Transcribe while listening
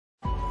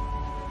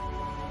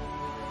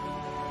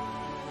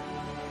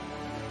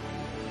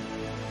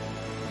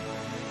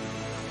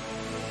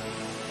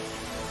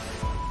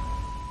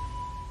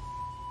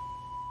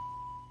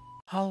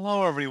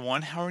Hello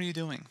everyone, how are you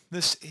doing?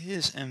 This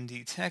is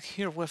MD Tech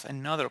here with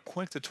another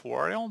quick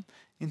tutorial.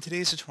 In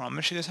today's tutorial, I'm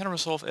going to show you guys how to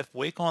resolve if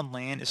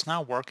Wake-On-LAN is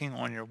not working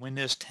on your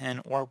Windows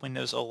 10 or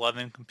Windows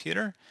 11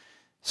 computer.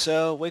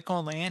 So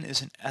Wake-On-LAN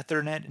is an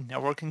Ethernet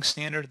networking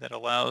standard that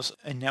allows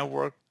a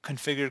network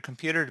configured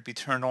computer to be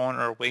turned on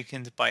or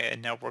awakened by a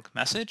network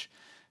message.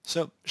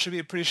 So it should be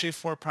a pretty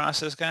straightforward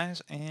process,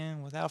 guys,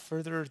 and without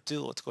further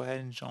ado, let's go ahead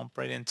and jump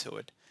right into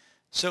it.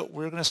 So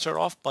we're going to start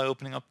off by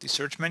opening up the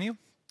search menu.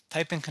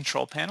 Type in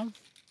control panel.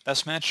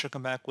 Best match should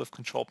come back with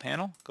control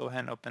panel. Go ahead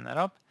and open that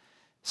up.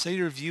 Set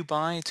your view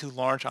by to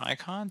large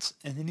icons,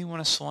 and then you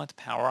want to select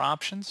power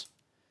options.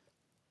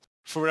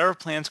 For whatever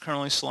plans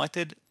currently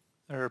selected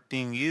or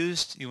being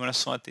used, you want to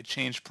select the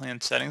change plan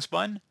settings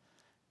button,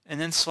 and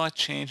then select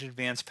change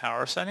advanced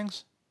power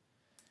settings.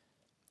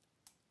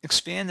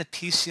 Expand the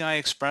PCI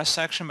Express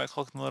section by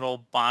clicking the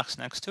little box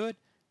next to it,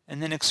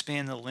 and then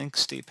expand the link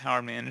state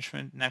power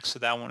management next to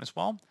that one as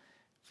well.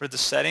 For the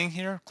setting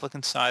here, click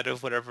inside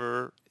of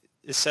whatever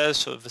it says,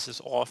 so if this is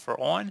off or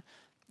on,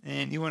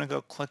 and you want to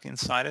go click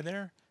inside of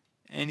there,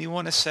 and you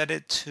want to set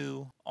it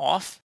to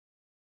off.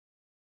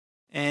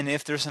 And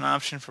if there's an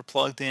option for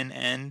plugged in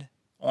and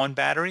on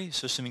battery,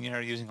 so assuming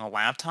you're using a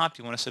laptop,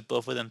 you want to set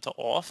both of them to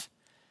off,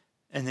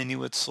 and then you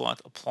would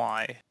select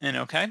apply and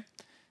OK.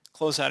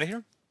 Close out of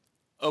here.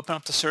 Open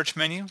up the search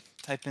menu,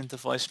 type in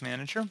device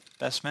manager.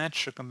 Best match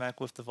should come back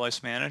with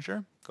device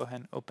manager. Go ahead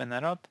and open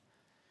that up.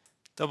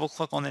 Double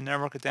click on the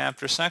network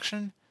adapter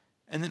section,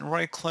 and then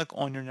right click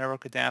on your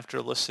network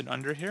adapter listed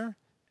under here,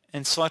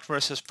 and select where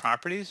it says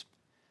properties.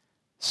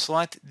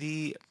 Select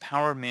the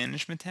power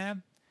management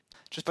tab.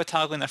 Just by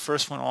toggling that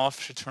first one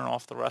off should turn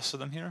off the rest of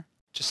them here.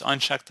 Just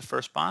uncheck the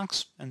first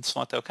box and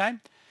select OK.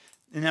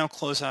 And now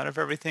close out of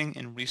everything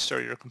and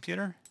restart your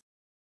computer.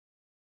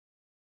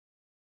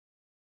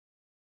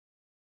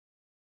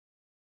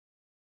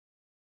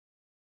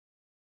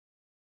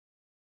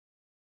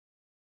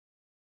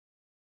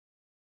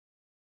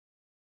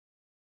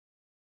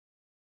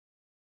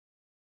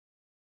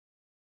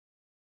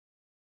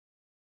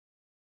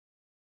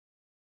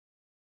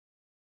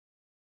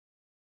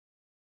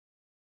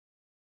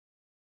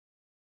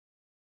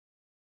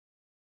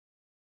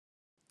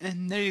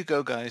 And there you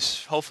go,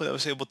 guys. Hopefully I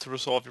was able to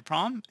resolve your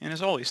problem. And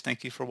as always,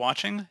 thank you for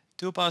watching.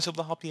 Do hope I was able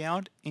to help you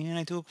out, and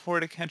I do look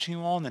forward to catching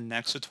you all in the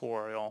next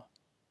tutorial.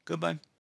 Goodbye.